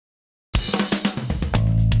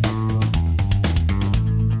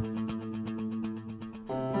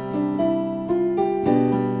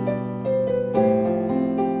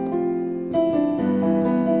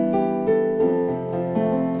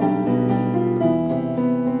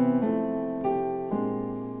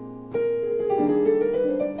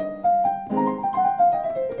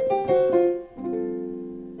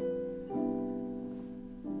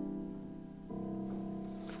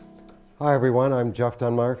Hi everyone, I'm Jeff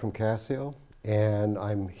Dunmeyer from Casio, and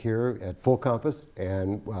I'm here at Full Compass,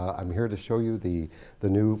 and I'm here to show you the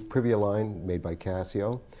new Privia line made by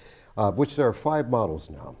Casio, which there are 5 models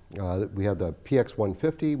now. We have the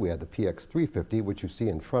PX-150, we have the PX-350, which you see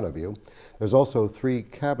in front of you. There's also 3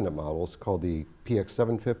 cabinet models called the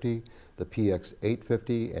PX-750, the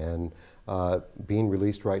PX-850, and being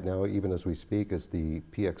released right now, even as we speak, is the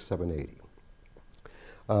PX-780.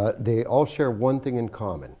 They all share one thing in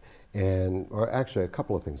common, or actually a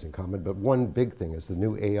couple of things in common, but one big thing is the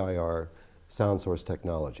new AIR sound source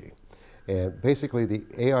technology. And basically the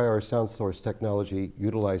AIR sound source technology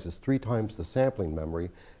utilizes 3 times the sampling memory,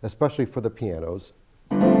 especially for the pianos,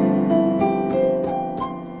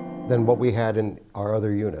 than what we had in our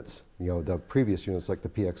other units, the previous units like the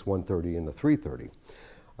PX-130 and the 330.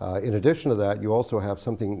 In addition to that, you also have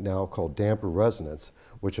something now called damper resonance,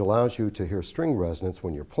 which allows you to hear string resonance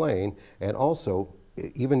when you're playing, and also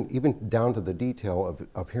even down to the detail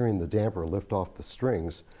of hearing the damper lift off the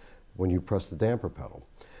strings when you press the damper pedal.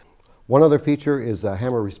 One other feature is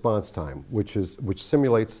hammer response time, which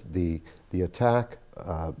simulates the attack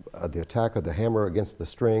of the hammer against the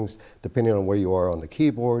strings, depending on where you are on the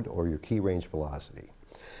keyboard or your key range velocity.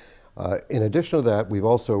 In addition to that, we've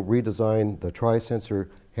also redesigned the tri-sensor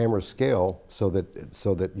hammer scale so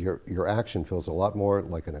that your action feels a lot more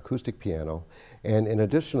like an acoustic piano. And in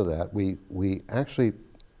addition to that, we actually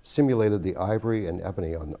simulated the ivory and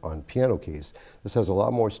ebony on piano keys. This has a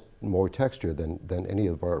lot more texture than any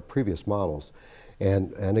of our previous models.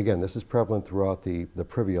 And again, this is prevalent throughout the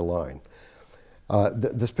Privia line.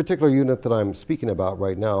 This particular unit that I'm speaking about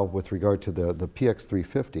right now with regard to the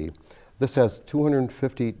PX-350, this has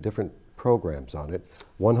 250 different programs on it,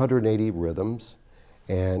 180 rhythms,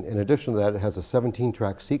 and in addition to that, it has a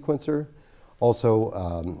 17-track sequencer.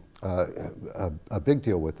 Also, a big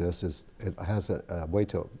deal with this is it has a way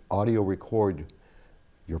to audio record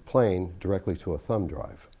your playing directly to a thumb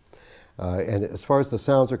drive. And as far as the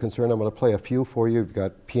sounds are concerned, I'm going to play a few for you. You've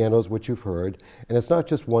got pianos, which you've heard, and it's not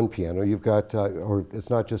just one piano. You've got, or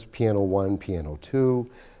it's not just piano 1, piano 2.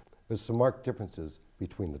 There's some marked differences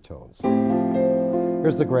between the tones.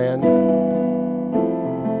 Here's the grand.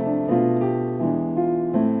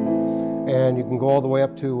 And you can go all the way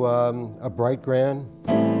up to a bright grand.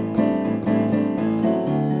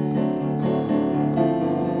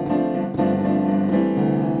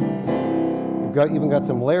 We've even got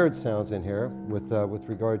some layered sounds in here with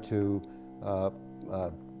regard to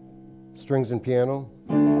strings and piano.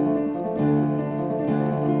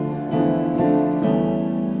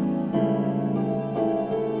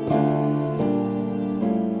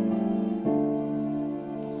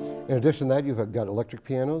 In addition to that, you've got electric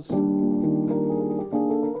pianos.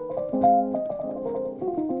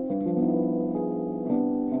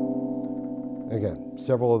 Again,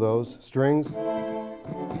 several of those. Strings.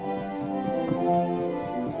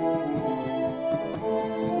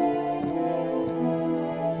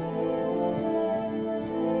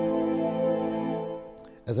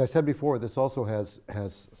 As I said before, this also has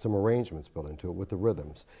some arrangements built into it with the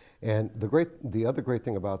rhythms. And the other great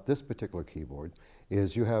thing about this particular keyboard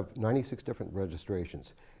is you have 96 different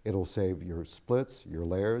registrations. It'll save your splits, your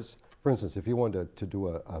layers. For instance, if you wanted to do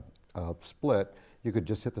a split, you could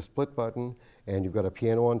just hit the split button, and you've got a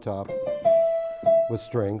piano on top with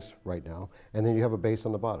strings right now, and then you have a bass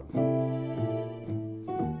on the bottom.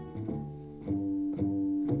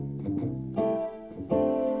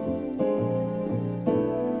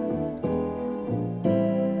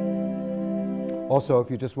 Also,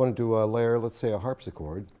 if you just want to do a layer, let's say a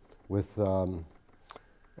harpsichord with,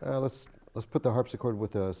 let's put the harpsichord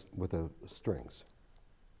with the strings.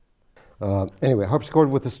 Anyway,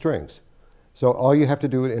 harpsichord with the strings. So all you have to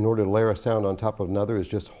do in order to layer a sound on top of another is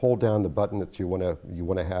just hold down the button that you want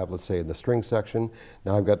to have. Let's say in the string section.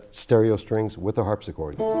 Now I've got stereo strings with a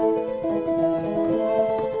harpsichord.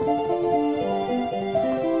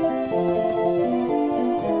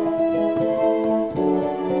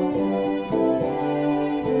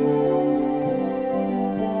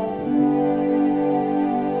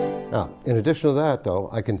 Now, in addition to that, though,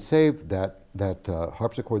 I can save that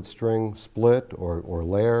harpsichord string split or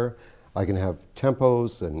layer. I can have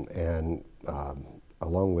tempos and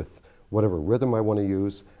along with whatever rhythm I want to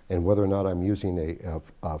use and whether or not I'm using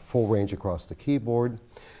a full range across the keyboard.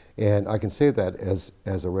 And I can save that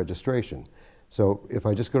as a registration. So if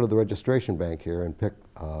I just go to the registration bank here and pick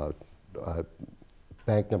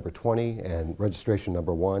bank number 20 and registration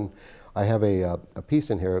number 1, I have a piece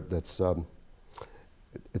in here that's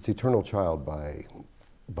it's Eternal Child by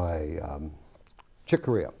Chick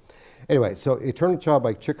Corea. Anyway, so Eternal Child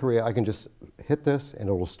by Chick Corea, I can just hit this and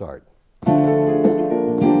it will start.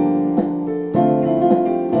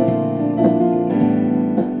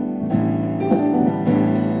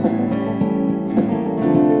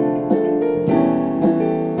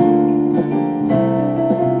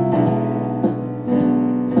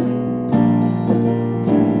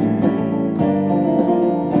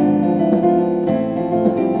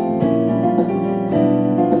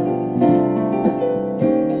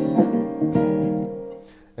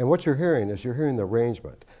 what you're hearing is you're hearing the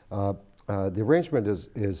arrangement. The arrangement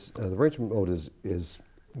the arrangement mode is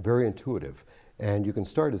very intuitive, and you can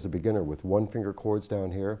start as a beginner with one finger chords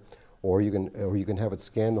down here, or you can have it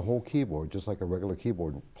scan the whole keyboard just like a regular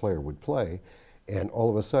keyboard player would play, and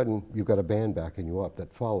all of a sudden you've got a band backing you up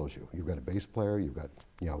that follows you. You've got a bass player, you've got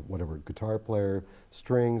whatever guitar player,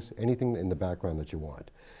 strings, anything in the background that you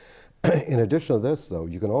want. In addition to this, though,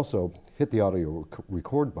 you can also hit the audio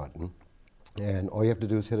record button, and all you have to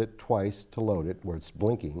do is hit it twice to load it where it's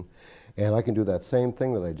blinking, and I can do that same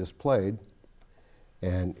thing that I just played,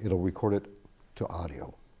 and it'll record it to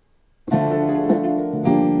audio.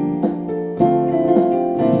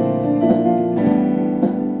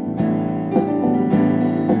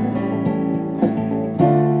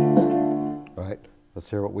 All right, let's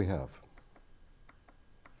hear what we have.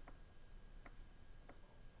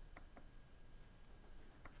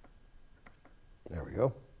 There we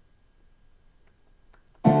go.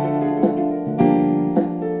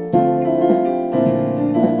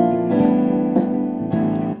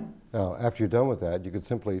 Now, after you're done with that, you can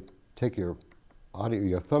simply take your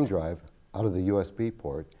thumb drive out of the USB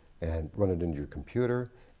port and run it into your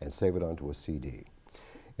computer and save it onto a CD.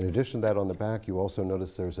 In addition to that, on the back, you also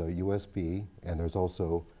notice there's a USB, and there's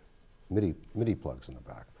also MIDI plugs in the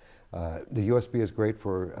back. The USB is great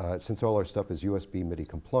for, since all our stuff is USB MIDI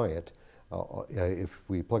compliant, if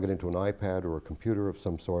we plug it into an iPad or a computer of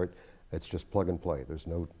some sort, it's just plug and play. There's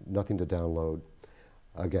nothing to download.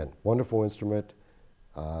 Again, wonderful instrument,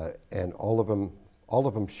 and all of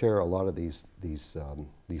them share a lot of these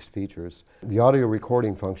features. The audio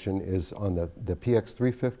recording function is on the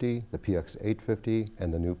PX-350, the PX-850,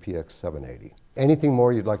 and the new PX-780. Anything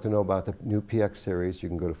more you'd like to know about the new PX series, you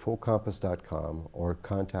can go to fullcompass.com or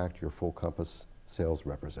contact your Full Compass sales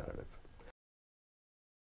representative.